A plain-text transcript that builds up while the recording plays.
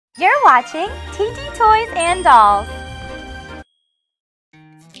You're watching Titi Toys and Dolls.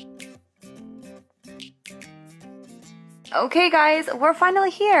 Okay guys, we're finally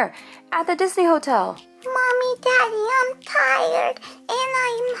here at the Disney Hotel. Mommy, Daddy, I'm tired, and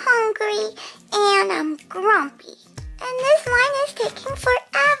I'm hungry, and I'm grumpy. And this line is taking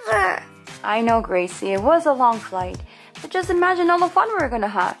forever. I know, Gracie, it was a long flight, but just imagine all the fun we're gonna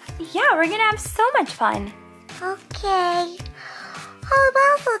have. Yeah, we're gonna have so much fun. Okay. Oh,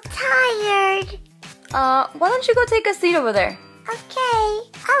 I'm so tired. Why don't you go take a seat over there? Okay.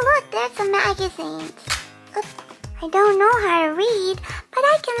 Oh, look, there's some magazines. Oops, I don't know how to read, but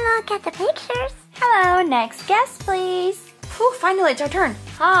I can look at the pictures. Hello, next guest, please. Whew, finally, it's our turn.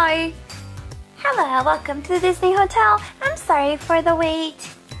 Hi. Hello, welcome to the Disney Hotel. I'm sorry for the wait.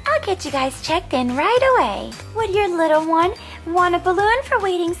 I'll get you guys checked in right away. Would your little one want a balloon for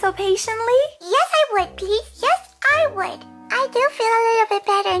waiting so patiently? Yes, I would, please. Yes, I would. I do feel a little bit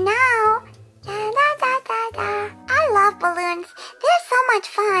better now. Da da da da da. I love balloons. They're so much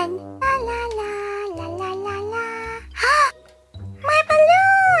fun. La la la la la la la. My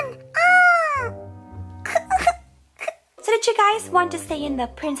balloon! Oh! So did you guys want to stay in the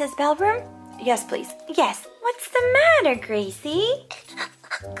Princess Belle room? Yes, please. Yes. What's the matter, Gracie?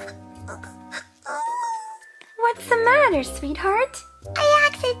 What's the matter, sweetheart? I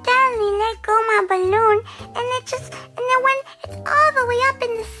accidentally let go my balloon, and it went all the way up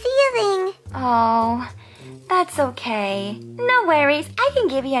in the ceiling. Oh, that's okay. No worries, I can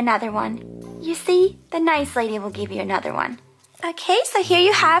give you another one. You see, the nice lady will give you another one. Okay, so here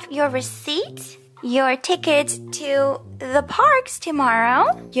you have your receipt, your ticket to the parks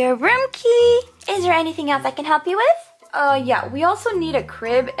tomorrow, your room key. Is there anything else I can help you with? Yeah, we also need a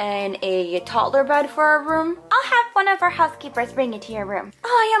crib and a toddler bed for our room. I'll have one of our housekeepers bring it to your room. Oh,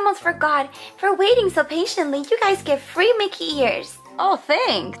 I almost forgot. For waiting so patiently, you guys get free Mickey ears. Oh,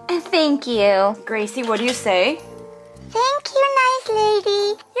 thanks. Thank you. Gracie, what do you say? Thank you, nice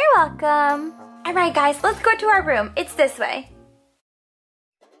lady. You're welcome. All right, guys, let's go to our room. It's this way.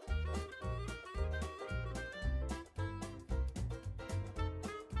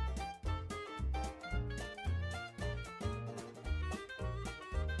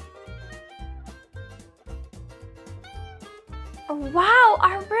 Wow,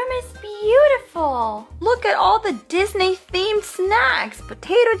 our room is beautiful. Look at all the Disney-themed snacks.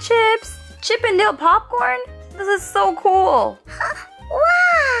 Potato chips, Chip 'n Dale popcorn. This is so cool.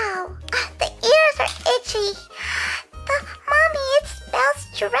 Wow! The ears are itchy. Mommy, it's Belle's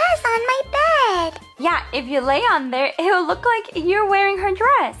dress on my bed. Yeah, if you lay on there, it will look like you're wearing her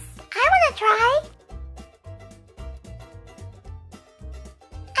dress. I want to try.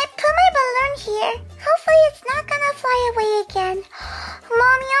 I put my balloon here. Hopefully it's not gonna fly away again.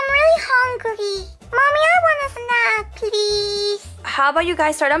 Mommy, I'm really hungry. Mommy, I want a snack, please. How about you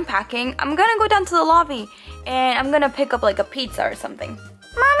guys start unpacking? I'm gonna go down to the lobby and I'm gonna pick up like a pizza or something.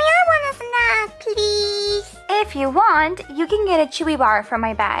 Mommy, I want a snack, please. If you want, you can get a Chewy bar from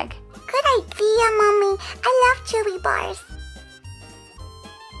my bag. Good idea, Mommy. I love Chewy bars.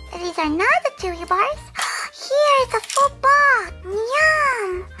 These are not the Chewy bars. Here's a full box.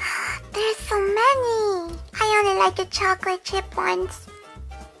 Yum. There's so many. I only like the chocolate chip ones.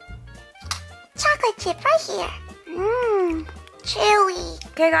 Chocolate chip right here. Mmm, chewy.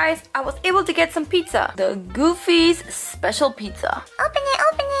 Okay guys, I was able to get some pizza. The Goofy's special pizza. Open it,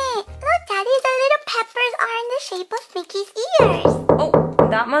 open it. Look, Daddy, the little peppers are in the shape of Mickey's ears. Oh,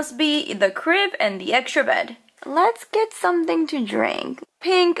 that must be the crib and the extra bed. Let's get something to drink.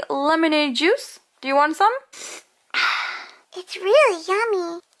 Pink lemonade juice. Do you want some? It's really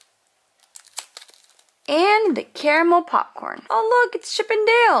yummy. And the caramel popcorn. Oh look, it's Chip 'n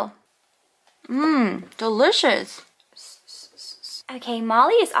Dale. Mmm, delicious. Okay,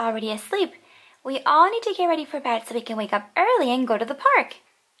 Molly is already asleep. We all need to get ready for bed so we can wake up early and go to the park.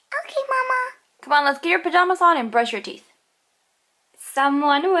 Okay, Mama. Come on, let's get your pajamas on and brush your teeth.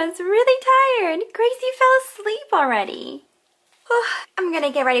 Someone was really tired. Gracie fell asleep already. I'm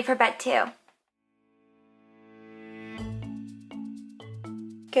gonna get ready for bed too.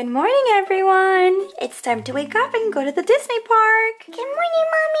 Good morning, everyone. It's time to wake up and go to the Disney park. Good morning,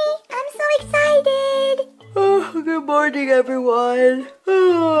 Mommy. I'm so excited. Oh, good morning, everyone.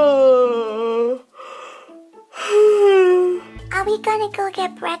 Are we gonna go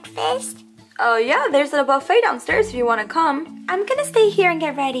get breakfast? Oh yeah, there's a buffet downstairs if you want to come. I'm gonna stay here and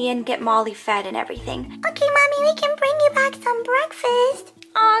get ready and get Molly fed and everything. Okay, Mommy, we can bring you back some breakfast.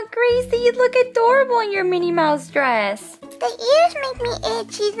 Aw, Gracie, you look adorable in your Minnie Mouse dress. The ears make me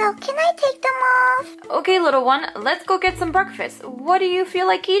itchy though. Can I take them off? Okay, little one, let's go get some breakfast. What do you feel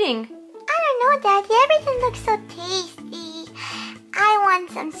like eating? I don't know, Daddy. Everything looks so tasty. I want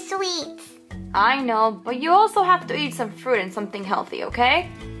some sweets. I know, but you also have to eat some fruit and something healthy, okay?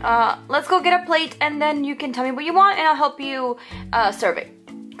 Let's go get a plate and then you can tell me what you want and I'll help you serve it.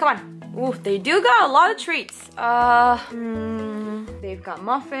 Come on. Oof, they do got a lot of treats. They've got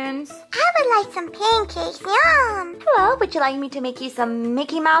muffins. I would like some pancakes. Yum. Hello, would you like me to make you some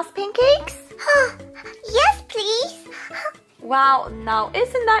Mickey Mouse pancakes? Yes, please. Wow, now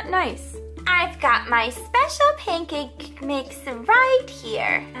isn't that nice? I've got my special pancake mix right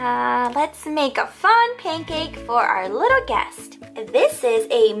here. Let's make a fun pancake for our little guest. This is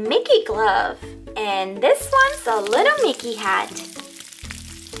a Mickey glove, and this one's a little Mickey hat.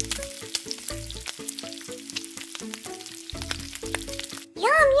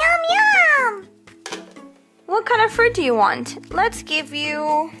 Yum, yum, yum. What kind of fruit do you want? Let's give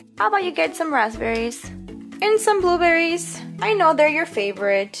you... How about you get some raspberries? And some blueberries. I know they're your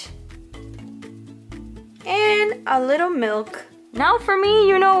favorite. And a little milk. Now for me,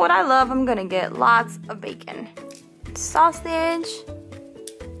 you know what I love. I'm gonna get lots of bacon. Sausage.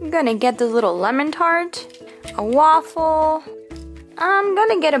 I'm gonna get this little lemon tart. A waffle. I'm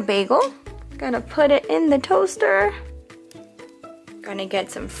gonna get a bagel. Gonna put it in the toaster. Gonna get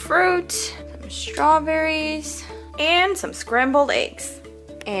some fruit, some strawberries, and some scrambled eggs.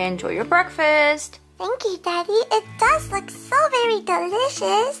 Enjoy your breakfast. Thank you, Daddy. It does look so very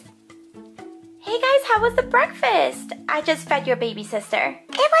delicious. Hey guys, how was the breakfast? I just fed your baby sister.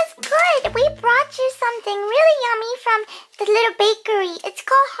 It was good. We brought you something really yummy from the little bakery. It's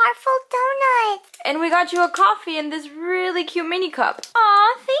called Heartful Donuts. And we got you a coffee in this really cute mini cup.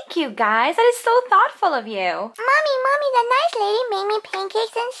 Aw, thank you guys. That is so thoughtful of you. Mommy, the nice lady made me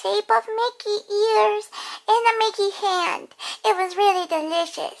pancakes in shape of Mickey ears and a Mickey hand. It was really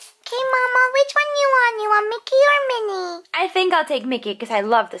delicious. Okay, Mama, which one you want? You want Mickey or Minnie? I think I'll take Mickey because I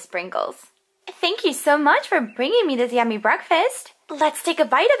love the sprinkles. Thank you so much for bringing me this yummy breakfast. Let's take a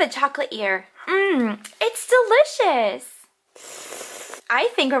bite of the chocolate ear. It's delicious. I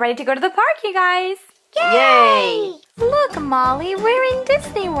think we're ready to go to the park, you guys. Yay! Look, Molly, we're in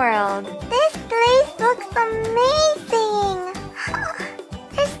Disney World. This place looks amazing.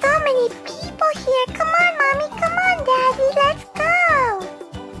 There's so many people here. Come on, Mommy. Come on, Daddy. Let's go.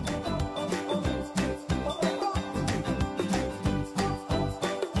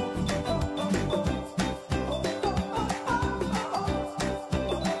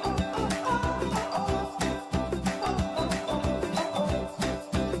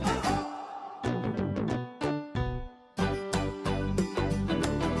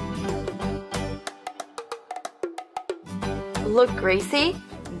 Look, Gracie,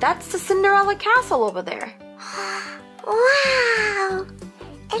 that's the Cinderella castle over there. Wow!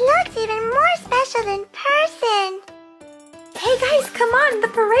 It looks even more special in person. Hey guys, come on, the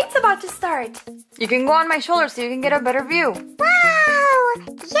parade's about to start. You can go on my shoulder so you can get a better view. Wow!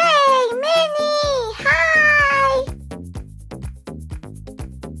 Yay, Minnie! Hi!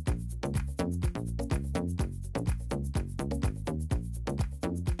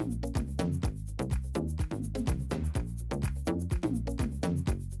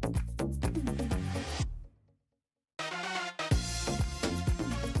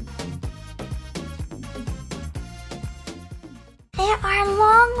 There are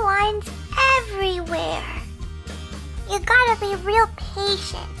long lines everywhere. You gotta be real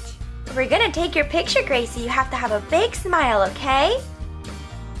patient. We're gonna take your picture, Gracie. You have to have a big smile, okay?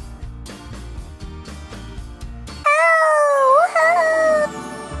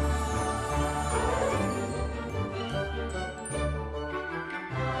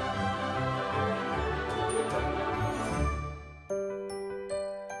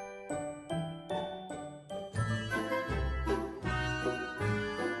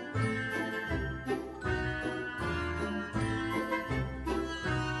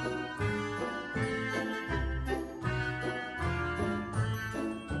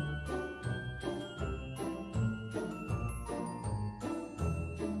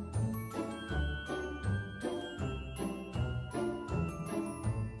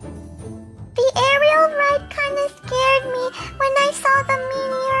 The aerial ride kinda scared me when I saw the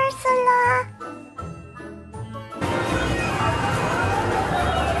mini Ursula.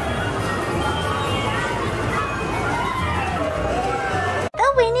 The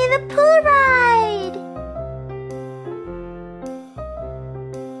Winnie the Pooh ride!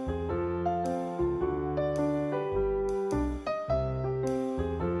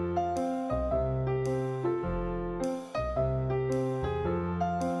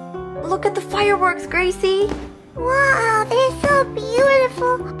 Look at the fireworks, Gracie. Wow, they're so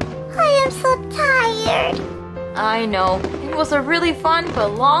beautiful. I am so tired. I know, it was a really fun but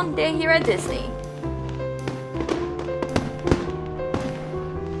long day here at Disney.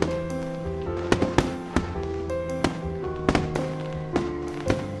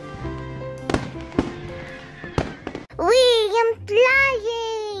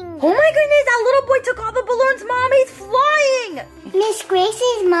 It's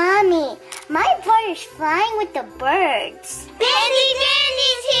Gracie's mommy. My bird is flying with the birds. Dandy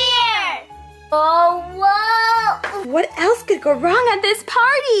Dandy's here! Oh, whoa! What else could go wrong at this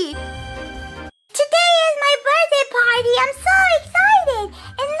party? Today is my birthday party. I'm so excited.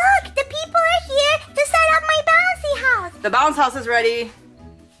 And look, the people are here to set up my bouncy house. The bounce house is ready.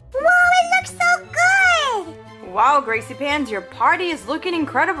 Whoa, it looks so good. Wow, Gracie Pans, your party is looking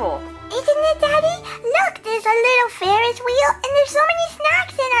incredible. Isn't it, Daddy? Look, there's a little Ferris wheel, and there's so many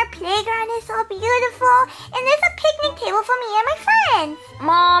snacks, and our playground is so beautiful, and there's a picnic table for me and my friends.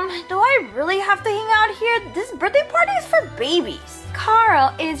 Mom, do I really have to hang out here? This birthday party is for babies.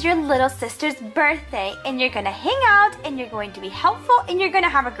 Carl, it is your little sister's birthday, and you're gonna hang out, and you're going to be helpful, and you're gonna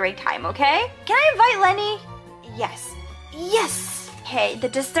have a great time, okay? Can I invite Lenny? Yes. Yes! Okay, the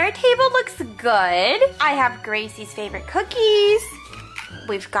dessert table looks good. I have Gracie's favorite cookies.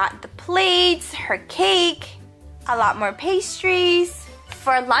 We've got the plates, her cake, a lot more pastries.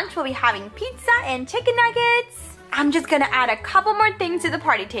 For lunch, we'll be having pizza and chicken nuggets. I'm just gonna add a couple more things to the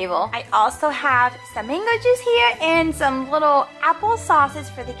party table. I also have some mango juice here and some little apple sauces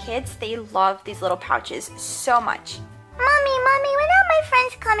for the kids. They love these little pouches so much. Mommy, when are my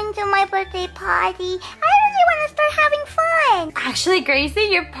friends coming to my birthday party? I really want to start having fun. Actually, Gracie,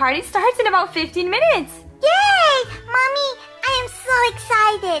 your party starts in about 15 minutes. Yay! Mommy, I am so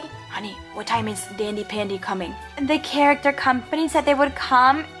excited. Honey, what time is Dandy Pandy coming? The character company said they would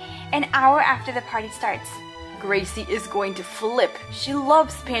come an hour after the party starts. Gracie is going to flip. She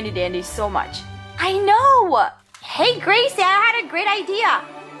loves Pandy Dandy so much. I know! Hey, Gracie, I had a great idea.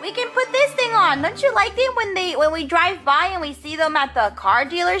 We can put this thing on. Don't you like it when we drive by and we see them at the car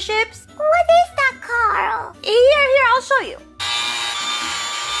dealerships? What is that, Carl? Here, I'll show you.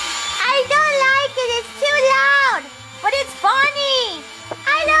 I don't like it. It's too loud. But it's funny.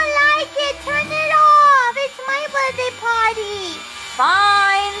 I don't like it. Turn it off. It's my birthday party.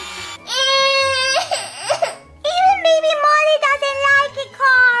 Fine. Even baby Molly doesn't like it,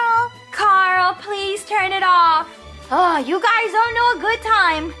 Carl. Carl, please turn it off. Oh, you guys don't know a good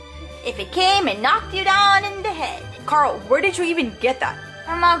time if it came and knocked you down in the head. Carl, where did you even get that?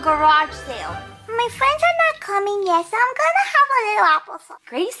 From a garage sale. My friends are not coming yet, so I'm gonna have a little applesauce.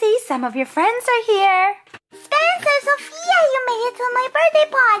 Gracie, some of your friends are here. Spencer, Sophia, you made it to my birthday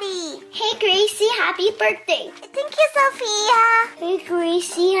party. Hey, Gracie, happy birthday. Thank you, Sophia. Hey,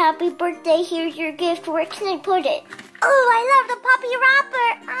 Gracie, happy birthday. Here's your gift. Where can I put it? Oh, I love the puppy wrapper.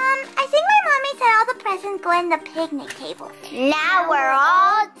 I think my mommy said all the presents go in the picnic table. Now we're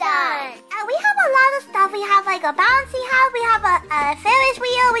all done. We have a lot of stuff. We have like a bouncy house. We have a Ferris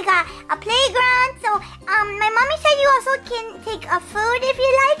wheel. We got a playground. So, my mommy said you also can take a food if you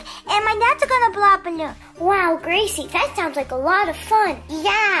like. And my dad's gonna blow up a balloon. Wow, Gracie, that sounds like a lot of fun.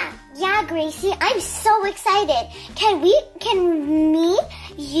 Yeah, Gracie, I'm so excited. Can me,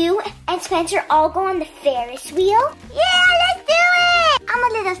 you, and Spencer all go on the Ferris wheel? Yeah, let's do it! I'm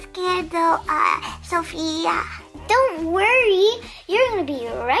a little scared though, Sophia. Don't worry, you're gonna be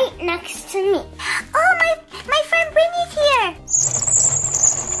right next to me. Oh, my friend Brittany's here.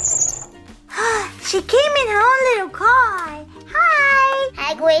 She came in her own little car. Hi.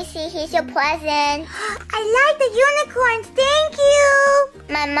 Hi, Gracie. Here's your present. I like the unicorns. Thank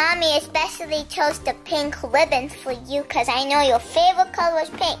you. My mommy especially chose the pink ribbons for you because I know your favorite color is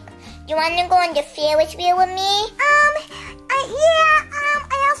pink. You want to go on the Ferris wheel with me?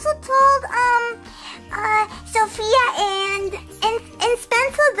 I also told, Sophia and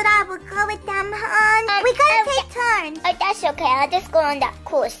Spencer that I would go with them, hon. We gotta take turns. Oh, that's okay. I'll just go on that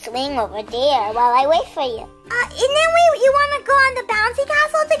cool swing over there while I wait for you. And then you want to go on the bouncy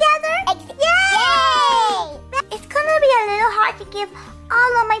castle together? Yay! It's gonna be a little hard to give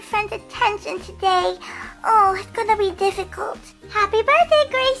all of my friends attention today. Oh, it's gonna be difficult. Happy birthday,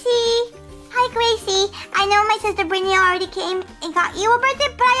 Gracie! Hi, Gracie. I know my sister Brittany already came and got you a birthday,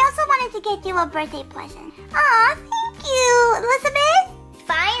 but I also wanted to get you a birthday present. Aw, thank you. Elizabeth?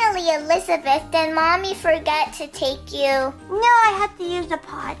 Finally, Elizabeth. Did Mommy forget to take you? No, I had to use the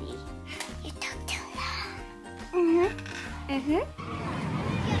potty. You took too long.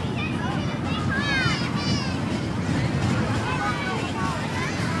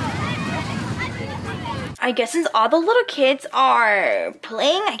 I guess since all the little kids are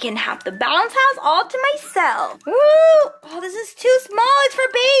playing, I can have the bounce house all to myself. Ooh, oh, this is too small. It's for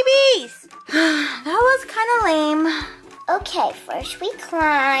babies. That was kind of lame. Okay, first we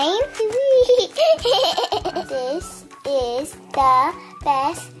climb. This is the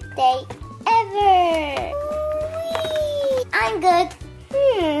best day ever. I'm good.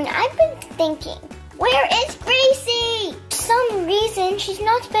 I've been thinking. Where is Gracie? For some reason, she's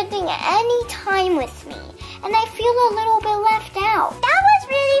not spending any time with me. and I feel a little bit left out. That was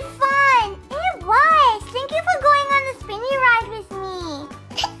really fun. It was. Thank you for going on the spinny ride with me.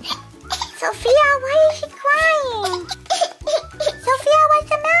 Sophia, why is she crying? Sophia, what's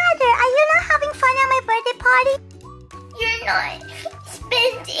the matter? Are you not having fun at my birthday party? You're not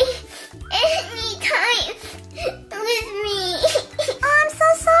spending any time with me. Oh, I'm so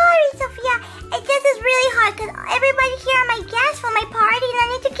sorry, Sophia. This is really hard because everybody here are my guests for my party and I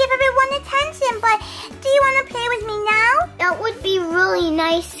need to give everyone attention. But do you want to play with me now? That would be really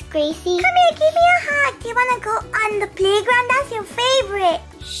nice, Gracie. Come here, give me a hug. Do you want to go on the playground? That's your favorite.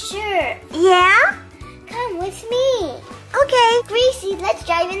 Sure. Yeah? Come with me. Okay. Gracie, let's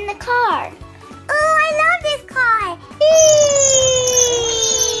drive in the car. Oh, I love this car. Whee!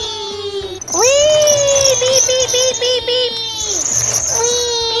 Whee! Beep, beep, beep, beep, beep.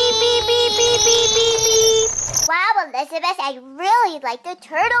 Whee! Beep, beep, beep, beep, beep, beep. Wow, Elizabeth, I really like the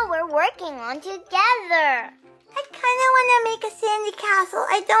turtle we're working on together. I kind of want to make a sandy castle.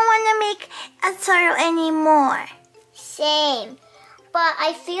 I don't want to make a turtle anymore. Same. But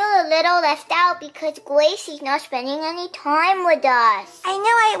I feel a little left out because Gracie's not spending any time with us. I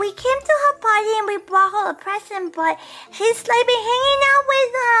know, we came to her party and we brought her a present, but she's like been hanging out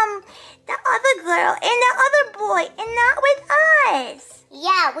with the other girl and the other boy and not with us.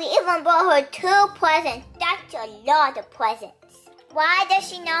 Yeah, we even brought her 2 presents. That's a lot of presents. Why does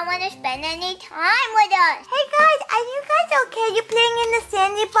she not want to spend any time with us? Hey guys, are you guys okay? You playing in the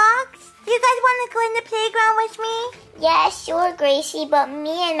sandy box? Do you guys want to go in the playground with me? Yeah, sure, Gracie, but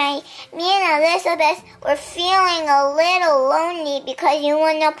me and Elizabeth were feeling a little lonely because you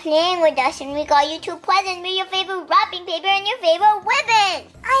were not playing with us and we got you 2 presents with your favorite wrapping paper and your favorite ribbon.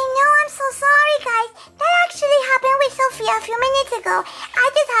 I know, I'm so sorry, guys. That actually happened with Sophia a few minutes ago. I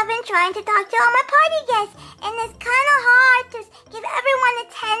just have been trying to talk to all my party guests, and it's kind of hard to give everyone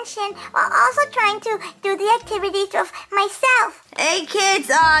attention while also trying to do the activities of myself. Hey kids,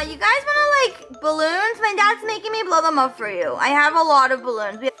 you guys wanna like balloons? My dad's making me blow them up for you. I have a lot of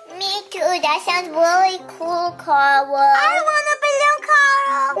balloons. Me too, that sounds really cool, Carl. I want a balloon,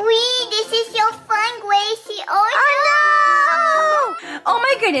 Carl. Wee, this is so fun, Gracie. Oh no! Oh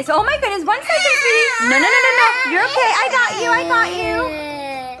my goodness, 1 second, sweetie. No. You're okay, I got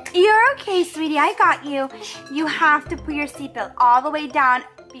you. You're okay, sweetie, I got you. You have to put your seatbelt all the way down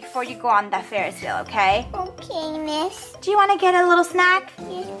before you go on that Ferris wheel, okay? Okay, miss. Do you want to get a little snack?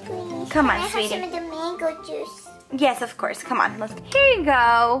 Yes, please. Come on, Can I sweetie. have some of the mango juice? Yes, of course. Come on. Here you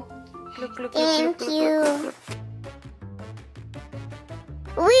go. Thank you.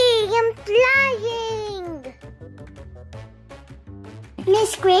 Wee, I'm flying.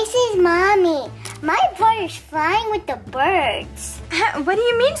 Miss Gracie's mommy. My brother's flying with the birds. What do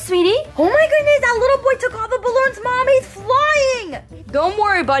you mean, sweetie? Oh my goodness, that little boy took all the balloons. Mommy's flying. Don't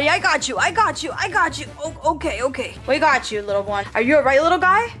worry, buddy. I got you. Oh, okay. We got you, little one. Are you a right little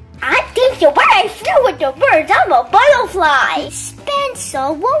guy? I think so, but I flew with the birds. I'm a butterfly.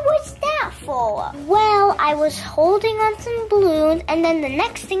 Spencer, what was that for? Well, I was holding on some balloons, and then the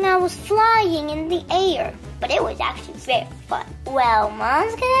next thing I was flying in the air. But it was actually very fun. Well,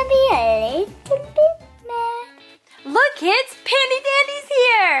 Mom's gonna be a little bit mad. Look, kids, Pandy Dandy's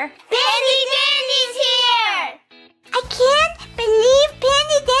here. Pandy Dandy's here! I can't believe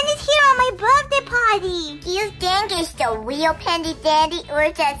Pandy Dandy's here on my birthday party. Do you think it's the real Pandy Dandy or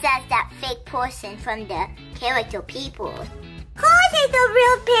just that fake person from the character people? Of course it's the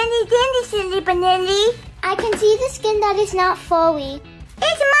real Pandy Dandy, silly Benelli. I can see the skin that is not furry.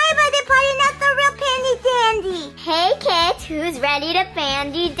 It's my birthday party, not the real Pandy Dandy. Hey kids, who's ready to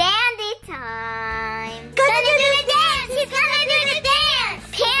Pandy Dandy time? Gonna do the dance! He's gonna do the dance!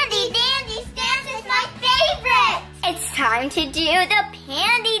 Pandy Dandy's dance is my favorite! It's time to do the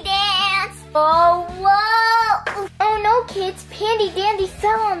Pandy dance! Oh, whoa! Oh no, kids, Pandy Dandy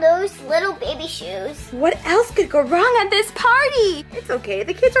fell on those little baby shoes. What else could go wrong at this party? It's okay,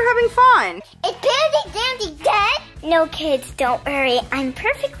 the kids are having fun. Is Pandy Dandy dead? No, kids, don't worry. I'm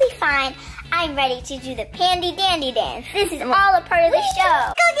perfectly fine. I'm ready to do the Pandy Dandy dance. This is all a part of the show.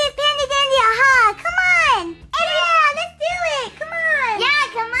 Let's go give Pandy Dandy a hug. Come on. Yeah, let's do it. Come on. Yeah,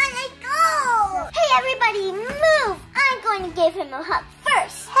 come on. Let's go. Hey, everybody, move. I'm going to give him a hug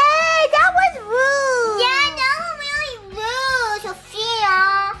first. Hey, that was rude. Yeah, that was really rude, Sophia.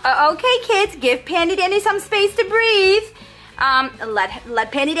 Okay, kids, give Pandy Dandy some space to breathe.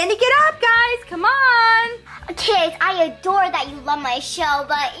 Let Pandy Dandy get up, guys. Come on. Kids, I adore that you love my show,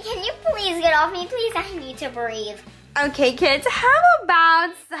 but can you please get off me? Please, I need to breathe. Okay, kids, how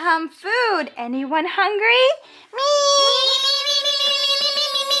about some food? Anyone hungry? Me.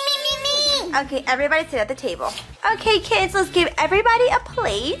 Okay, everybody sit at the table. Okay, kids, let's give everybody a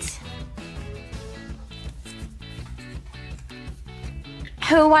plate.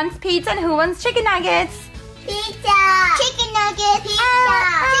 Who wants pizza and who wants chicken nuggets? Pizza! Chicken nugget! Pizza!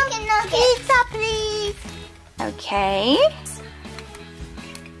 Chicken nugget! Pizza, please! Okay.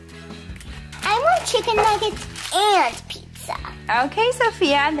 I want chicken nuggets and pizza. Okay,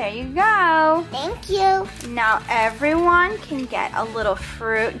 Sophia, there you go. Thank you. Now everyone can get a little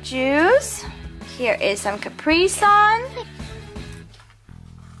fruit juice. Here is some Capri Sun.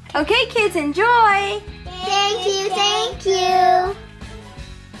 Okay, kids, enjoy. Thank you, thank you.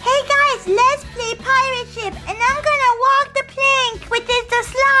 Hey guys, let's play pirate ship, and I'm gonna walk the plank, which is the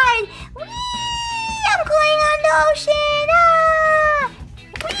slide. Whee! I'm going on the ocean. Ah!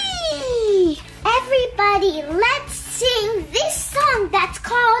 Whee! Everybody, let's sing this song that's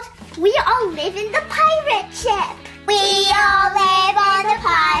called "We All Live in the Pirate Ship." We all live on the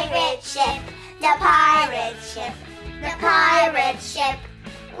pirate ship, the pirate ship, the pirate ship.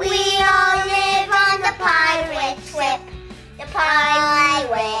 We all live on the pirate ship, the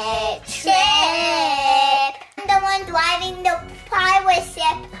pirate ship. I'm the one driving the pirate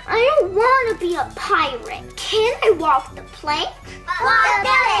ship. I don't want to be a pirate. Can I walk the plank? Walk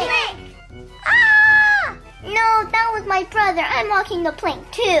the plank. Ah! No, that was my brother. I'm walking the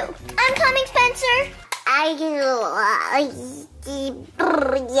plank too. I'm coming, Spencer.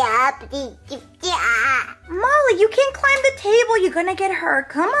 Molly, you can't climb the table. You're gonna get hurt.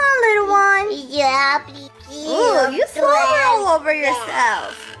 Come on, little one. Ooh, you slobber all over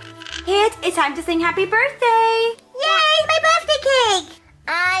yourself. It's time to sing happy birthday. Yay, my birthday cake!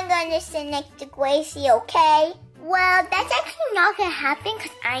 I'm gonna sit next to Gracie, okay? Well, that's actually not gonna happen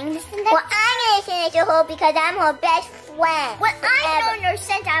because I'm gonna sit next to... Well, I'm gonna sit next to her because I'm her best friend. Well, I've known her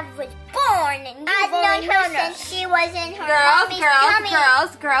since I was born, and I've known her since she was in her mommy's tummy.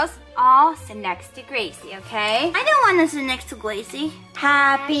 Girls, all sit next to Gracie, okay? I don't want to sit next to Gracie.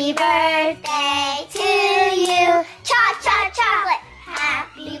 Happy Birthday to you, cha-cha chocolate.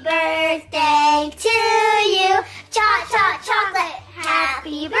 Happy birthday to you, cha-cha chocolate.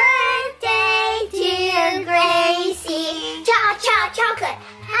 Happy birthday, dear Gracie, cha-cha chocolate.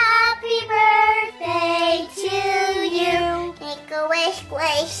 Happy birthday to you. Make a wish,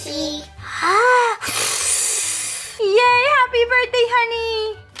 Gracie. Yay, happy birthday,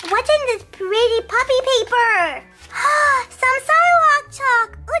 honey. What's in this pretty puppy paper? Some sidewalk chalk.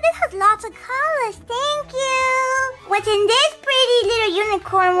 Oh, this has lots of colors. Thank you. What's in this pretty little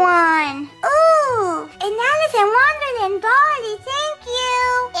unicorn one? Ooh, an Alice in Wonderland dolly. Thank you.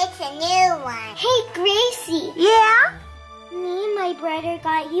 It's a new one. Hey, Gracie. Yeah? Me and my brother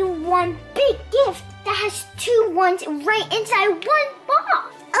got you one big gift that has two ones right inside one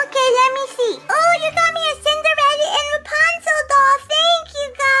box. Okay, let me see. Oh, you got me a Cinderella and Rapunzel doll. Thank you,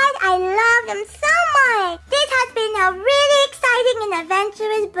 guys. I love them so much. This has been a really exciting and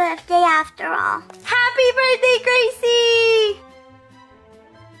adventurous birthday after all. Happy birthday, Gracie.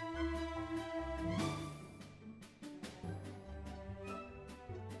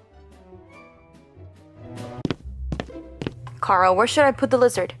 Carl, where should I put the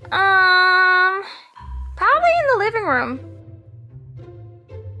lizard? Probably in the living room.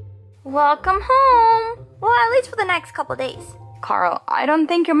 Welcome home. Well, at least for the next couple days. Carl, I don't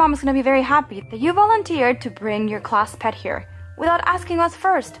think your mom is going to be very happy that you volunteered to bring your class pet here without asking us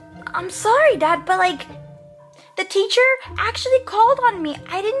first. I'm sorry, Dad, but the teacher actually called on me.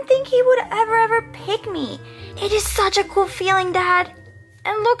 I didn't think he would ever pick me. It is such a cool feeling, Dad.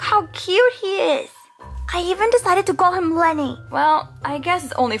 And look how cute he is. I even decided to call him Lenny. Well, I guess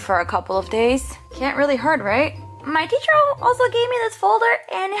it's only for a couple of days. Can't really hurt, right? My teacher also gave me this folder,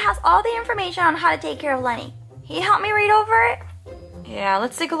 and it has all the information on how to take care of Lenny. He helped me read over it. Yeah,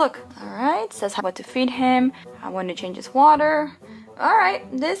 let's take a look. Alright, says what to feed him, when to change his water. Alright,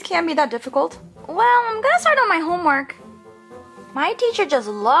 this can't be that difficult. Well, I'm gonna start on my homework. My teacher just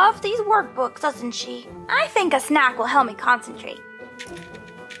loves these workbooks, doesn't she? I think a snack will help me concentrate.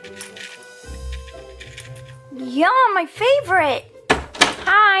 Yum, my favorite!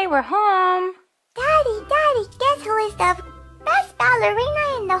 Hi, we're home. Daddy, guess who is the best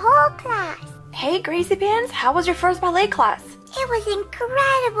ballerina in the whole class? Hey, Gracie Pants, how was your first ballet class? It was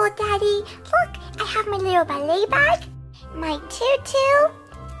incredible, Daddy. Look, I have my little ballet bag, my tutu,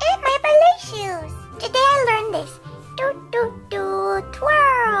 and my ballet shoes. Today I learned this. Do,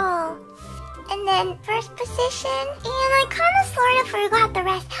 twirl. And then first position. And I kind of sort of forgot the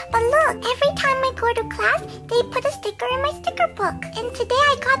rest. But look, every time I go to class, they put a sticker in my sticker book. And today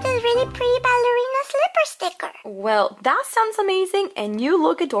I got this really pretty ballerina slipper sticker. Well, that sounds amazing and you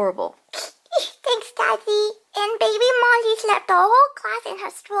look adorable. Thanks, Daddy. And baby Molly slept the whole class in her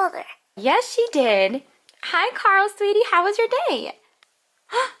stroller. Yes, she did. Hi, Carl, sweetie. How was your day?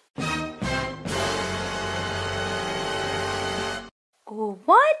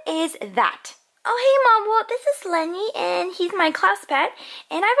 What is that? Oh, hey, Mom. Well, this is Lenny, and he's my class pet,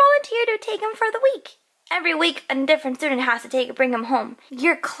 and I volunteered to take him for the week. Every week, a different student has to bring him home.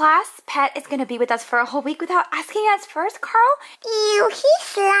 Your class pet is gonna be with us for a whole week without asking us first, Carl? Ew, he's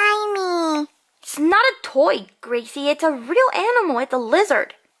slimy. It's not a toy, Gracie. It's a real animal. It's a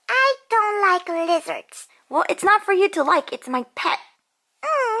lizard. I don't like lizards. Well, it's not for you to like. It's my pet.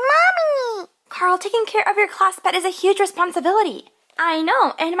 Mommy! Carl, taking care of your class pet is a huge responsibility. I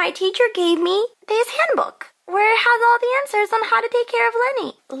know, and my teacher gave me this handbook where it has all the answers on how to take care of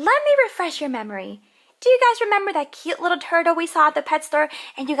Lenny. Let me refresh your memory. Do you guys remember that cute little turtle we saw at the pet store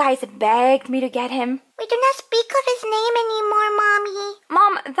and you guys begged me to get him? We do not speak of his name anymore, Mommy.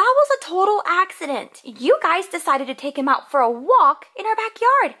 Mom, that was a total accident. You guys decided to take him out for a walk in our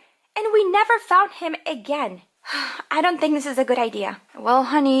backyard, and we never found him again. I don't think this is a good idea. Well,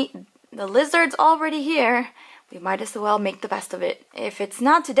 honey, the lizard's already here. We might as well make the best of it. If it's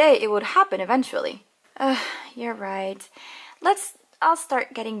not today, it would happen eventually. You're right. I'll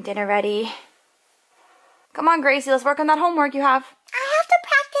start getting dinner ready. Come on, Gracie, let's work on that homework you have. I have to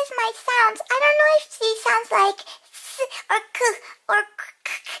practice my sounds. I don't know if she sounds like s or k or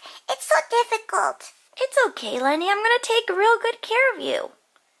k. It's so difficult. It's okay, Lenny. I'm gonna take real good care of you.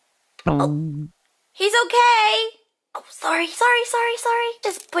 Oh, he's okay. Oh, sorry.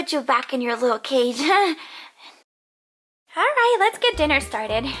 Just put you back in your little cage. All right, let's get dinner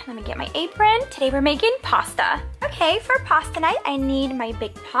started. Let me get my apron. Today we're making pasta. Okay, for pasta night, I need my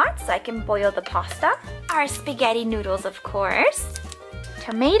big pot so I can boil the pasta. Our spaghetti noodles, of course.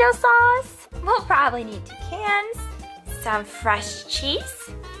 Tomato sauce. We'll probably need 2 cans. Some fresh cheese.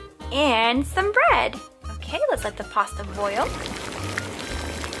 And some bread. Okay, let's let the pasta boil.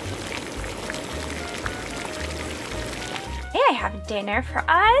 Okay, I have dinner for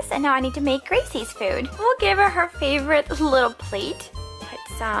us, and now I need to make Gracie's food. We'll give her her favorite little plate. Put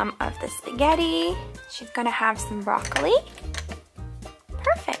some of the spaghetti. She's gonna have some broccoli.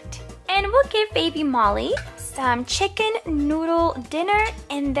 Perfect. And we'll give baby Molly some chicken noodle dinner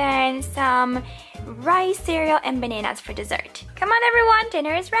and then some rice, cereal, and bananas for dessert. Come on, everyone,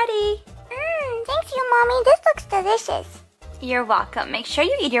 dinner is ready. Thank you, Mommy. This looks delicious. You're welcome. Make sure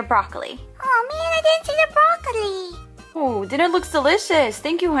you eat your broccoli. Oh, man, I didn't see the broccoli. Oh, dinner looks delicious.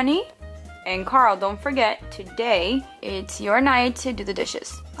 Thank you, honey. And Carl, don't forget, today it's your night to do the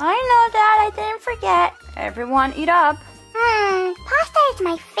dishes. I know, Dad. I didn't forget. Everyone eat up. Pasta is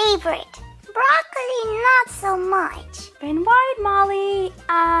my favorite. Broccoli, not so much. Open wide, Molly.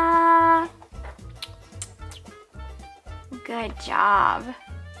 Good job.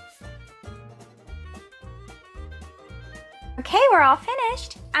 Okay, we're all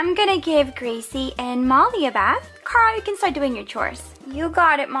finished. I'm gonna give Gracie and Molly a bath. Carl, you can start doing your chores. You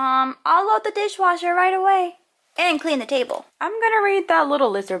got it, Mom. I'll load the dishwasher right away. And clean the table. I'm gonna read that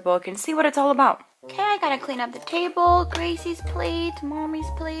little lizard book and see what it's all about. Okay, I gotta clean up the table. Gracie's plate, Mommy's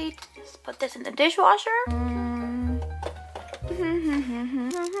plate. Just put this in the dishwasher.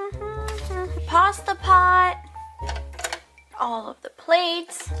 Pasta pot. All of the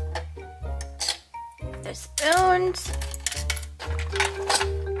plates. The spoons.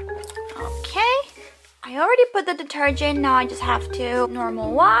 Okay. I already put the detergent. Now I just have to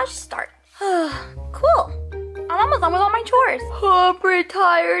normal wash. Start. Cool. I'm almost done with all my chores. Oh, I'm pretty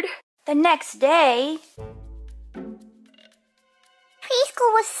tired. The next day.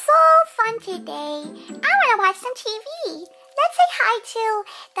 Preschool was so fun today. I want to watch some TV. Let's say hi to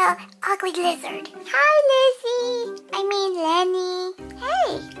the ugly lizard. Hi, Lizzie. I mean, Lenny. Hey,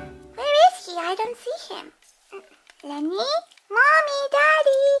 where is he? I don't see him. Lenny? Mommy,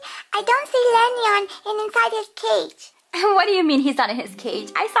 Daddy. I don't see Lenny inside his cage. What do you mean he's not in his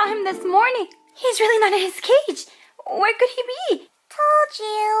cage? I saw him this morning. He's really not in his cage. Where could he be? Told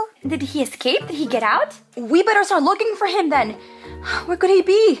you. Did he escape? Did he get out? We better start looking for him then. Where could he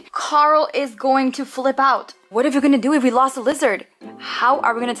be? Carl is going to flip out. What are we going to do if we lost a lizard? How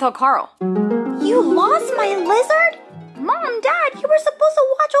are we going to tell Carl? You lost my lizard? Mom, Dad, you were supposed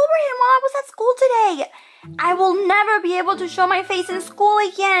to watch over him while I was at school today. I will never be able to show my face in school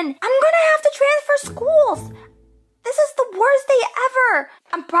again. I'm gonna have to transfer schools. This is the worst day ever.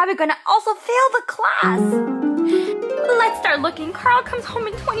 I'm probably gonna also fail the class. Let's start looking. Carl comes home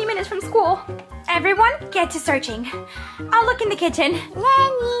in 20 minutes from school. Everyone, get to searching. I'll look in the kitchen.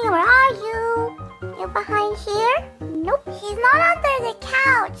 Lenny, where are you? You're behind here? Nope, he's not under the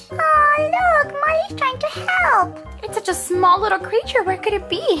couch. Oh, look, Molly's trying to help. It's such a small little creature. Where could it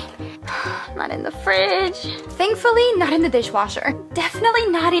be? Not in the fridge. Thankfully, not in the dishwasher. Definitely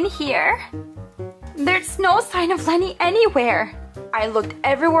not in here. There's no sign of Lenny anywhere. I looked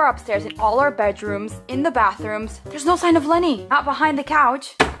everywhere upstairs in all our bedrooms, in the bathrooms. There's no sign of Lenny. Not behind the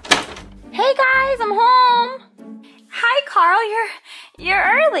couch. Hey guys, I'm home. Hi Carl, you're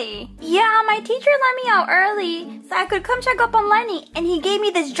early. Yeah, my teacher let me out early so I could come check up on Lenny, and he gave me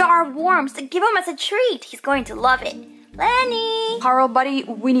this jar of worms to give him as a treat. He's going to love it. Lenny! Carl, buddy,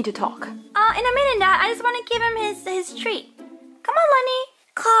 we need to talk. In a minute, Dad. I just want to give him his treat. Come on, Lenny.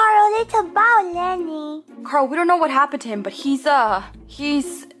 Carl, it's about Lenny. Carl, we don't know what happened to him, but he's gone.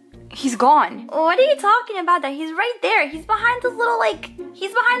 What are you talking about? That he's right there. He's behind this little,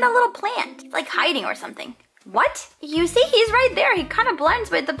 he's behind that little plant. He's like hiding or something. What? You see, he's right there. He kind of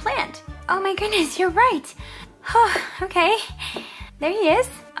blends with the plant. Oh my goodness, you're right. Okay, there he is.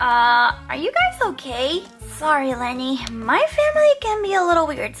 Are you guys okay? Sorry, Lenny. My family can be a little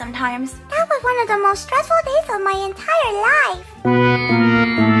weird sometimes. That was one of the most stressful days of my entire life.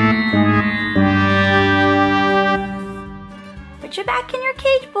 Put you back in your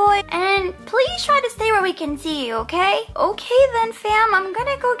cage, boy. And please try to stay where we can see you, okay? Okay then, fam. I'm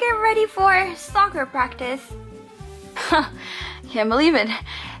gonna go get ready for soccer practice. Can't believe it.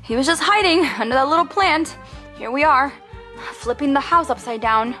 He was just hiding under that little plant. Here we are, flipping the house upside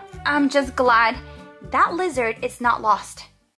down. I'm just glad that lizard is not lost.